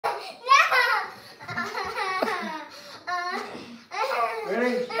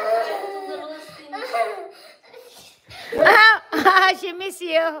miss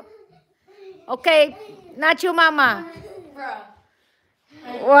you. Okay, not you, Mama. Bruh.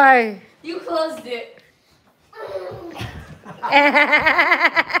 Why? You closed it.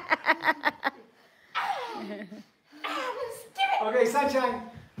 Okay, sunshine.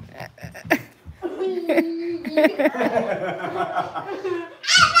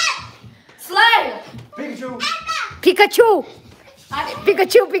 Slay! Pikachu.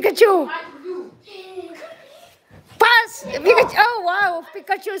 Pikachu. Pikachu. Pass. Pikachu. Oh, wow.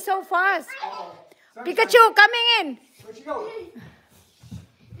 Pikachu is so fast. Pikachu coming in. Where'd she go?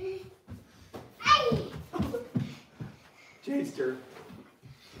 Jadester.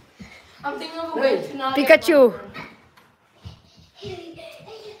 I'm thinking of a way to not Pikachu.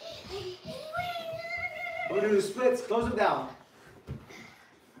 We'll do the splits. Close them down.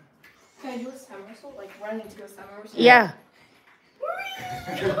 Can I do a somersault? Like run into a somersault? Yeah.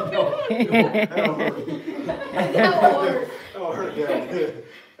 That'll hurt. That'll hurt, Dad.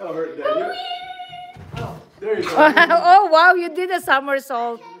 That'll hurt, Dad. Oh, there you go. Oh, wow. You did a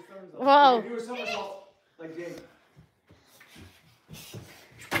somersault. Wow. Do a somersault like Jane.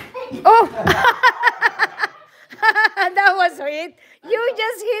 Oh. That was hit. You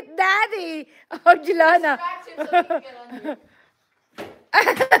just hit Daddy. Oh, Jilana.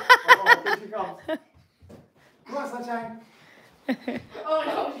 Oh, here she comes. Come on, sunshine. Oh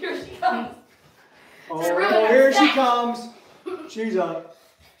no, here she comes. Oh, here she comes. She's up.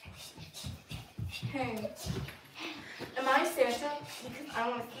 Hey. Am I Santa? Because I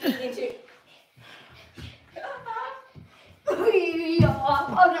want to eat into it. Oh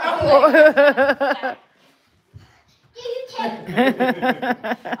no.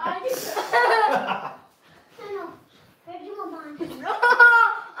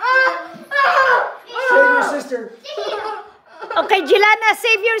 Save your sister. Okay, Jilana,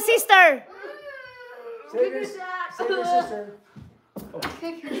 save your sister. Save your sister.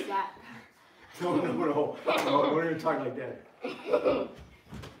 Kick her that. No, don't even talk like that.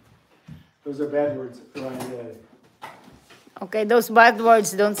 Those are bad words around Dad. Okay, those bad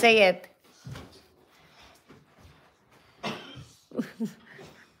words, don't say it.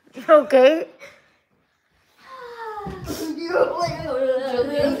 Okay.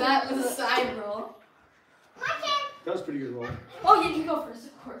 That was a side roll. That was a pretty good roll. Oh, yeah, you go first,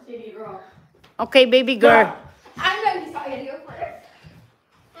 of course, baby girl. Okay, baby girl. I'm gonna be sorry, you go first.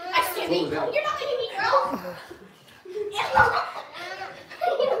 Excuse me, you're not letting me go.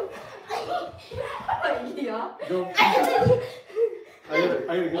 Yeah. Go. I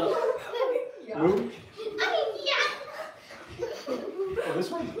gotta go. Yeah. Move. Oh, this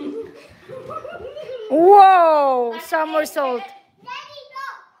way? Whoa, somersault.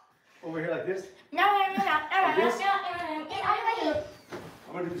 Over here like this? No. Like this?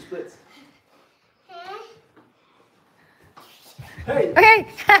 I'm gonna do the splits. Hey! Okay,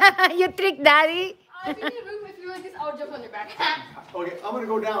 you tricked Daddy. If you move, if you're like this, I'll jump on your back. Okay, I'm gonna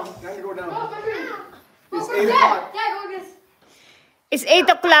go down. I'm gonna go down. Go It's for 8 it. o'clock. Yeah, go this. It's 8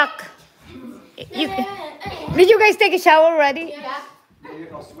 o'clock. Did you guys take a shower already? Yeah. You're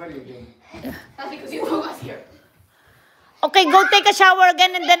getting all sweaty again. That's because you told us here. Okay, go take a shower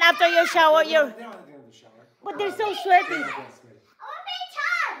again, and then after your shower, you're... They don't have to go to the shower. But they're so sweaty.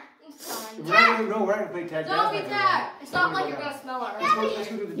 We're not gonna play tag. Don't be tag. It's not like you're gonna smell it, right? Let's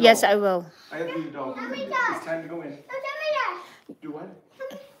go to the dog. Yes, I will. I have to do the dog. It's time to go in. Do what?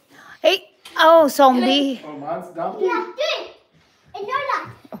 Hey, oh, zombie. Oh, Mom's donkey?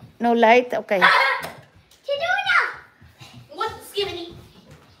 No light? Okay. What's skibbity?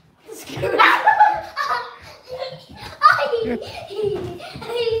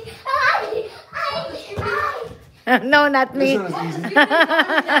 No, not me. This one was easy.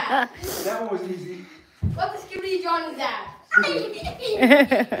 That one was easy. What the skibbity John is that? I'm the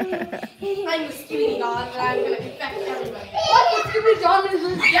skibbity John, and I'm gonna infect everybody. What the skibbity John is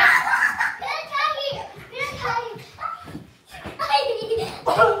that?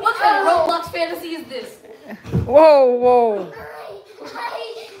 What kind of Roblox fantasy is this? Whoa.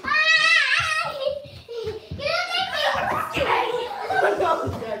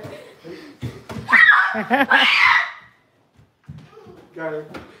 Got her.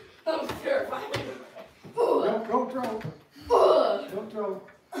 I'm terrified. Don't throw. Don't throw.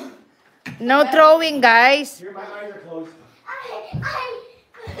 No throwing, guys. Here, my eyes are closed.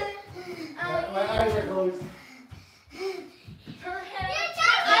 My eyes are closed. Her head.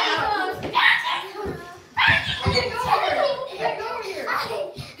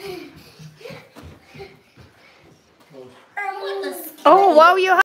 Oh, wow, you